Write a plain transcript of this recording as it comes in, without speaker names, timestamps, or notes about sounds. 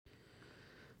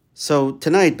So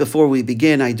tonight, before we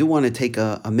begin, I do want to take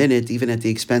a minute, even at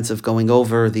the expense of going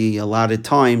over the allotted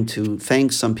time, to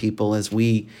thank some people as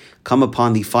we come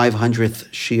upon the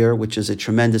 500th shiur, which is a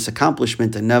tremendous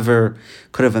accomplishment. I never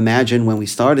could have imagined when we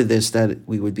started this that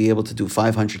we would be able to do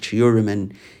 500 shiurim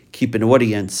and keep an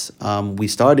audience. We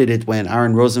started it when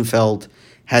Aaron Rosenfeld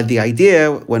had the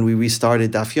idea, when we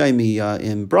restarted Daf Yomi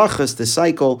in Brachas, this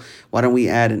cycle, why don't we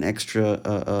add an extra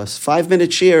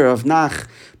 5-minute shiur of Nach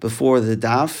before the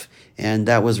Daf? And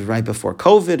that was right before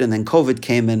COVID, and then COVID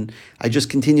came, and I just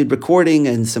continued recording,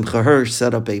 and Simcha Hirsch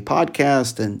set up a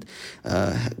podcast, and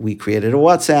we created a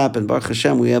WhatsApp, and Baruch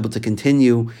Hashem, we were able to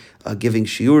continue giving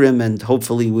shiurim, and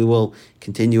hopefully we will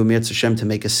continue Mir Hashem to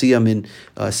make a siyam in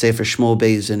Sefer Shmuel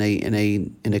Beis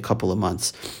in a couple of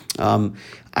months.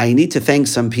 I need to thank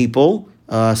some people,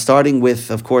 starting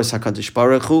with, of course, HaKadosh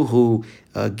Baruch Hu, who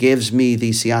gives me the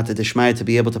siyata d'shmaya to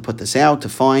be able to put this out, to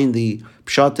find the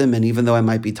pshatim, and even though I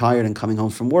might be tired and coming home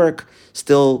from work,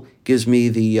 still gives me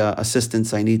the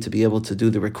assistance I need to be able to do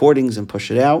the recordings and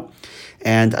push it out.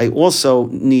 And I also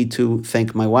need to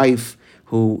thank my wife,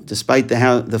 who, despite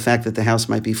the fact that the house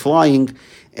might be flying,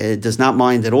 does not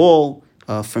mind at all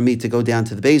for me to go down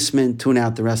to the basement, tune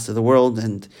out the rest of the world,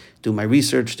 and do my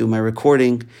research, do my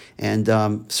recording. And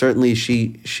certainly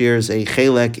she shares a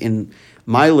chelek in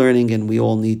my learning, and we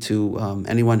all need to,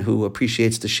 anyone who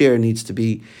appreciates the share needs to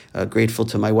be grateful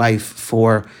to my wife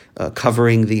for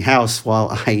covering the house while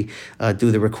I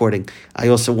do the recording. I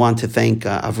also want to thank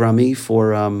Avrami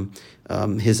for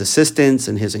his assistance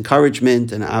and his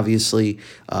encouragement, and obviously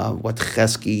what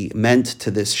Chesky meant to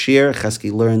this shir.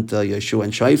 Chesky learned Yeshua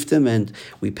and Shaiftim, and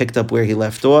we picked up where he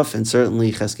left off, and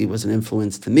certainly Chesky was an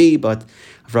influence to me, but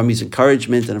Avrami's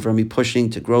encouragement and Avrami pushing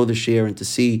to grow the shir and to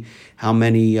see how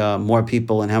many more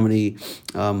people and how many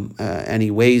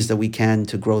any ways that we can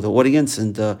to grow the audience.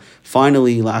 And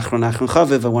finally, La'achron Achron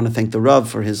Chaviv, I want to thank the Rav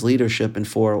for his leadership and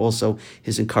for also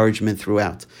his encouragement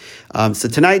throughout. So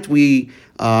tonight we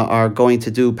are going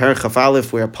to do Perek Chaf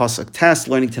Aleph, where Pasuk Tes.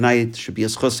 Learning tonight should be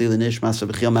Eschusi L'Nishmas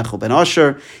V'Chiel Mechel Ben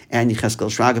Asher and Yecheskel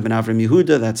Shraga Ben Avram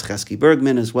Yehuda. That's Chesky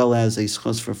Bergman, as well as a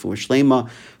Schus for Shlema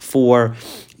for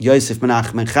Yosef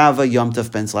Menachem Ben Chava, Yom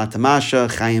Tov Ben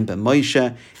Zlatamasha, Chaim Ben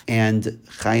Moshe, and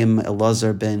Chaim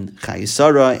Elazar ben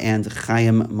Chayisara, and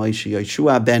Chaim Moshe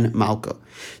Yeshua ben Malko.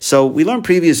 So we learned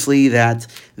previously that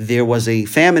there was a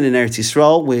famine in Eretz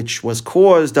Yisrael, which was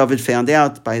caused, David found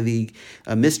out, by the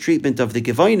mistreatment of the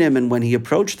Gevonim, and when he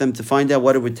approached them to find out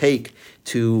what it would take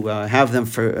to have them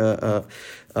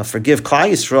forgive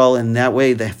Klal Yisrael, and that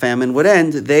way the famine would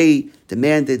end, they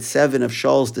demanded 7 of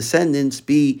Shaul's descendants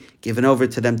be given over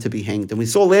to them to be hanged. And we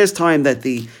saw last time that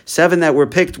the 7 that were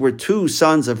picked were 2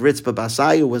 sons of Ritzpah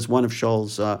Basai, who was one of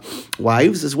Shaul's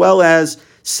wives, as well as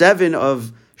 7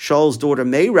 of Shaul's daughter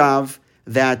Meirav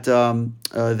that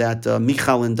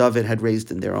Michal and David had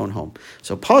raised in their own home.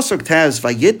 So Pasuk Taz,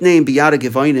 Vayitneim biyad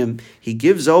Gevonim, he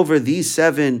gives over these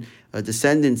 7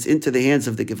 descendants into the hands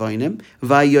of the Gevonim,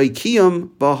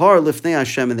 Vayoikiyum bahar lifnei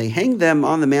Hashem, and they hang them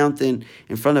on the mountain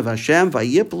in front of Hashem,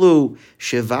 Vayiplu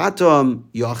shivatam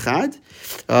yachad.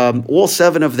 All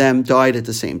 7 of them died at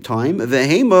the same time.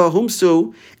 Vehema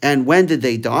humsu, and when did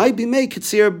they die? Bimei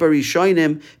kitzir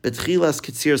barishonim betchilas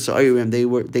kitzir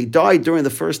sa'irim. They died during the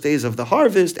first days of the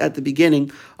harvest, at the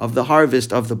beginning of the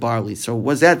harvest of the barley. So it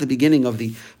was at the beginning of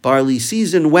the barley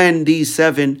season when these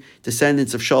 7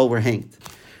 descendants of Shaul were hanged.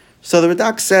 So the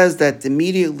Radak says that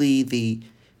immediately the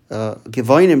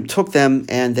Gevonim took them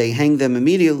and they hanged them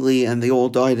immediately, and they all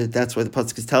died. That's why the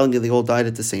Pasuk is telling you they all died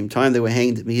at the same time. They were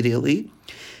hanged immediately.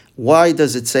 Why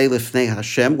does it say Lifnei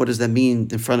Hashem? What does that mean,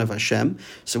 in front of Hashem?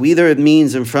 So either it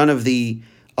means in front of the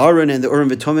Aaron and the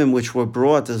Urim V'Tumim, which were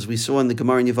brought, as we saw in the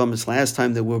Gemara in Yevamos last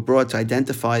time, that were brought to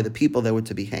identify the people that were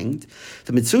to be hanged.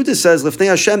 The Mitzuda says Lifnei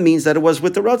Hashem means that it was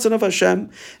with the Ratzon of Hashem,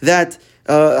 that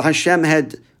Hashem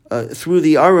had through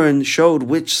the Aaron showed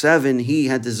which 7 he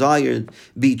had desired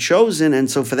be chosen, and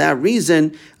so for that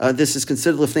reason, this is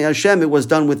considered Lifnei Hashem. It was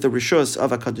done with the Rishus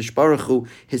of HaKadosh Baruch Hu,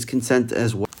 his consent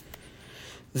as well.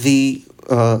 The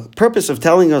purpose of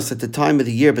telling us at the time of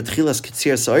the year, Betchilas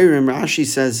Kitzir Sa'irim, Rashi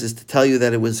says, is to tell you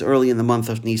that it was early in the month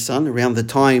of Nisan, around the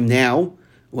time now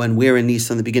when we're in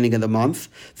Nisan, the beginning of the month.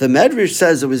 The Medrash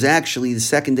says it was actually the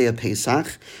 2nd day of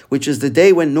Pesach, which is the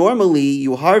day when normally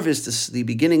you harvest the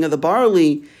beginning of the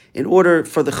barley in order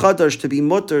for the Chadash to be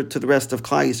mutter to the rest of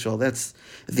Klal Yisrael. That's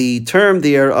the term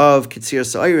there of Kitzir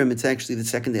Sa'irim, it's actually the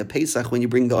second day of Pesach when you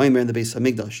bring the Omer in the Beis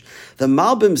Hamikdash. The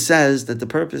Malbim says that the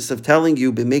purpose of telling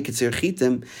you B'mei Kitzir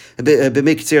Chitim,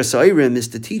 B'mei Kitzir Sa'irim, is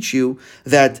to teach you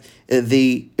that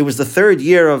it was the third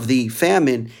year of the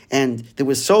famine, and there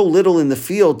was so little in the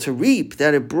field to reap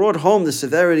that it brought home the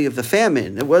severity of the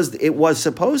famine. It was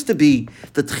supposed to be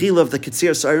the Tchila of the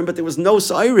Kitzir Sa'irim, but there was no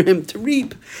Sa'irim to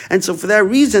reap. And so for that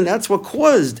reason, that's what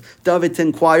caused David to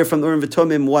inquire from the Urim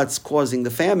V'Tumim what's causing the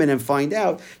famine, and find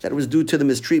out that it was due to the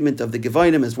mistreatment of the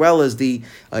Gevinim as well as the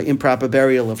improper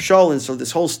burial of Shaul. And so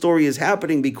this whole story is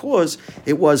happening because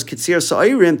it was Kitzir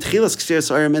Sa'irim, Tchilas Kitzir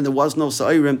Sa'irim, and there was no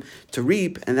Sa'irim to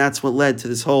reap, and that's what led to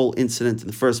this whole incident in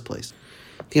the first place.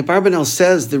 The Abarbanel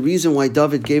says the reason why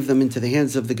David gave them into the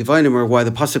hands of the Gevinim, or why the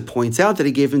Pasuk points out that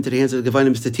he gave them into the hands of the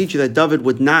Gevinim, is to teach you that David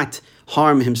would not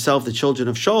harm himself, the children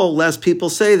of Shaul, lest people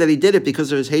say that he did it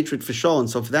because of his hatred for Shaul. And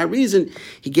so for that reason,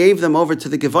 he gave them over to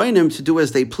the Gevinim to do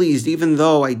as they pleased, even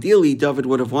though ideally David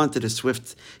would have wanted a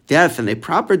swift death and a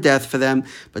proper death for them.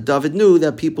 But David knew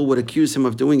that people would accuse him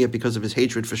of doing it because of his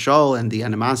hatred for Shaul and the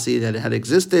animosity that had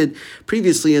existed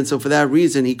previously. And so for that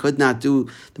reason, he could not do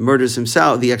the murders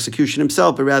himself, the execution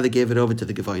himself, but rather gave it over to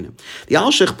the Gevinim. The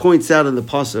Alshich points out in the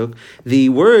Pasuk, the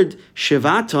word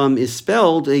Shivatam is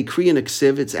spelled a Kriyan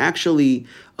Ksiv. It's actually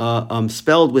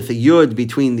spelled with a yud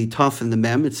between the taf and the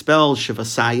mem. It's spelled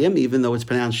Shivasayim, even though it's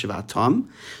pronounced Shivatam.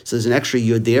 So there's an extra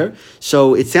yud there.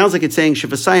 So it sounds like it's saying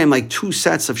Shivasayim, like two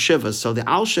sets of Shivas. So the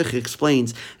Alshich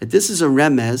explains that this is a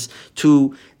remez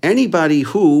to anybody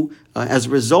who, as a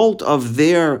result of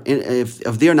their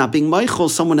not being Meichel,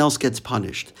 someone else gets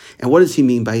punished. And what does he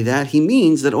mean by that? He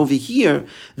means that over here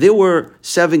there were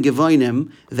 7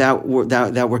 Gevinim that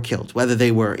were killed, whether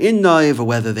they were in Noiv or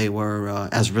whether they were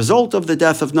as a result of the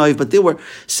death of Noiv. But there were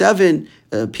 7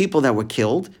 people that were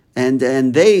killed. And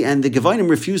the Gevinim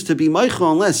refused to be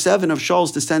Meichel unless 7 of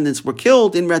Shaul's descendants were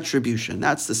killed in retribution.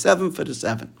 That's the 7 for the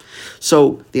 7.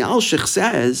 So the Alshich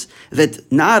says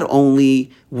that not only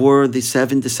were the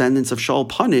 7 descendants of Shaul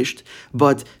punished,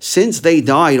 but since they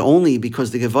died only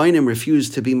because the Gevinim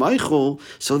refused to be Meichel,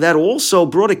 so that also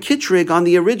brought a kitrig on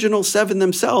the original 7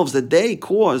 themselves that they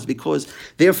caused because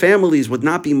their families would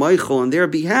not be Meichel on their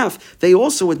behalf. They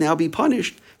also would now be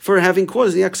punished for having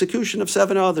caused the execution of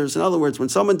 7 others. In other words, when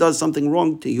someone does something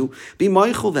wrong to you, be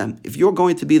meichel them. If you're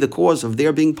going to be the cause of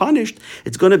their being punished,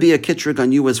 it's going to be a kitrig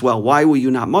on you as well. Why were you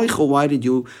not meichel? Why did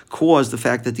you cause the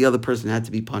fact that the other person had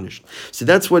to be punished? So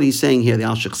that's what he's saying here. The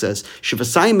Alshich says,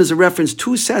 Shivasayim is a reference,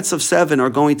 2 sets of 7 are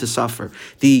going to suffer.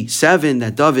 The 7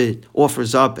 that David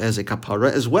offers up as a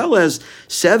kapara, as well as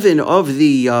 7 of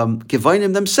the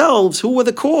Gevinim themselves, who were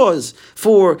the cause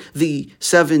for the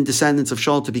 7 descendants of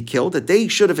Shaul to be killed, that they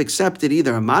should have accepted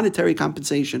either a monetary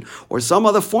compensation or some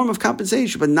other form of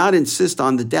compensation, but not insist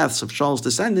on the deaths of Shaul's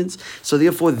descendants. So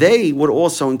therefore, they would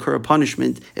also incur a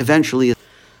punishment eventually.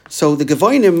 So the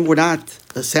Gevinim were not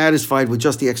satisfied with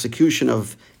just the execution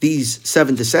of these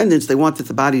 7 descendants. They wanted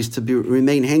the bodies to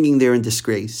remain hanging there in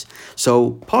disgrace.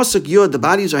 So Pasuk Yud, the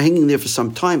bodies are hanging there for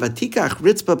some time. Vatikach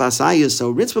Ritzpa Basaya.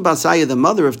 So Ritzpa Basaya, the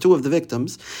mother of 2 of the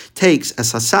victims, takes a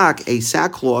sasak, a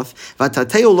sackcloth.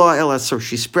 Vatateu la el asur.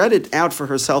 She spread it out for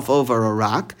herself over a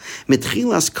rock.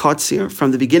 Mitchilas kotzir,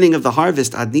 from the beginning of the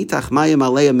harvest, adnitach mayim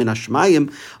aleya min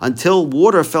hashmayim, until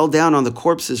water fell down on the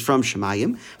corpses from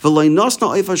Shemayim. V'lo nosno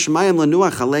oifa Shemayim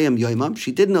lanuach aleim yoimam.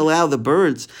 She didn't allow the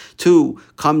birds to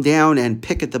come down and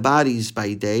pick at the bodies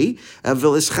by day, or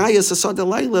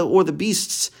the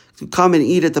beasts to come and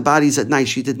eat at the bodies at night.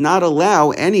 She did not allow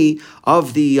any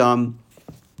of the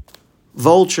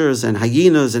vultures and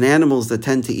hyenas and animals that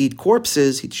tend to eat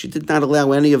corpses. She did not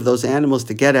allow any of those animals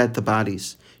to get at the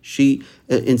bodies. She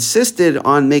insisted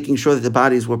on making sure that the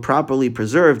bodies were properly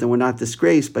preserved and were not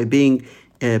disgraced by being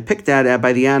picked at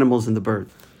by the animals and the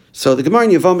birds. So the Gemara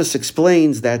in Yevamos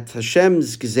explains that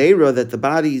Hashem's Gezerah, that the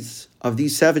bodies of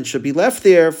these 7 should be left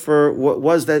there for what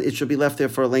was that it should be left there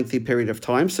for a lengthy period of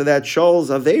time, so that Shaul's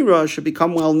Aveira should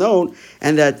become well known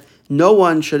and that no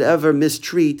one should ever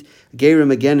mistreat Gerim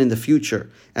again in the future.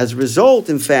 As a result,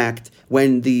 in fact,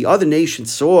 when the other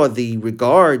nations saw the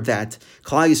regard that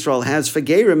Klal Yisrael has for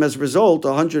Gerim, as a result,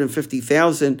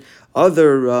 150,000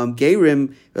 other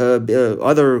Gerim,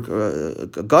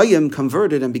 Goyim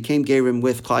converted and became Gerim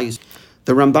with Klal Yisrael.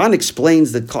 The Ramban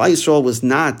explains that Klal Yisrael was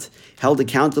not held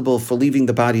accountable for leaving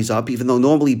the bodies up, even though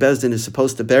normally Beis Din is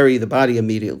supposed to bury the body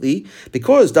immediately,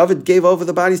 because David gave over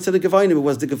the bodies to the Gevinim. It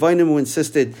was the Gevinim who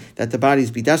insisted that the bodies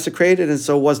be desecrated, and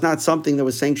so it was not something that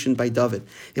was sanctioned by David.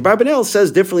 The Barbanel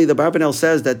says differently. The Barbanel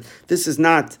says that this is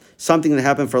not something that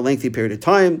happened for a lengthy period of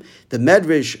time. The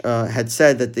Medrash had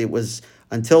said that it was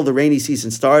until the rainy season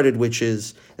started, which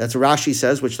is That's what Rashi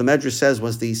says, which the Medrash says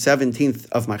was the 17th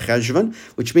of Marcheshvan,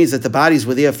 which means that the bodies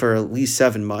were there for at least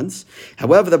 7 months.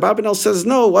 However, the Barbanel says,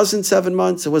 no, it wasn't 7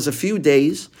 months. It was a few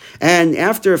days. And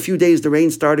after a few days, the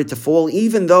rain started to fall.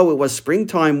 Even though it was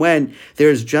springtime when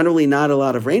there's generally not a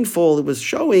lot of rainfall, it was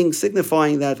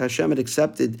signifying that Hashem had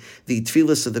accepted the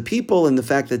tefillas of the people and the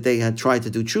fact that they had tried to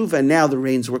do tshuva, and now the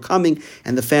rains were coming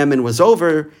and the famine was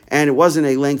over, and it wasn't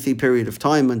a lengthy period of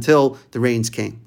time until the rains came.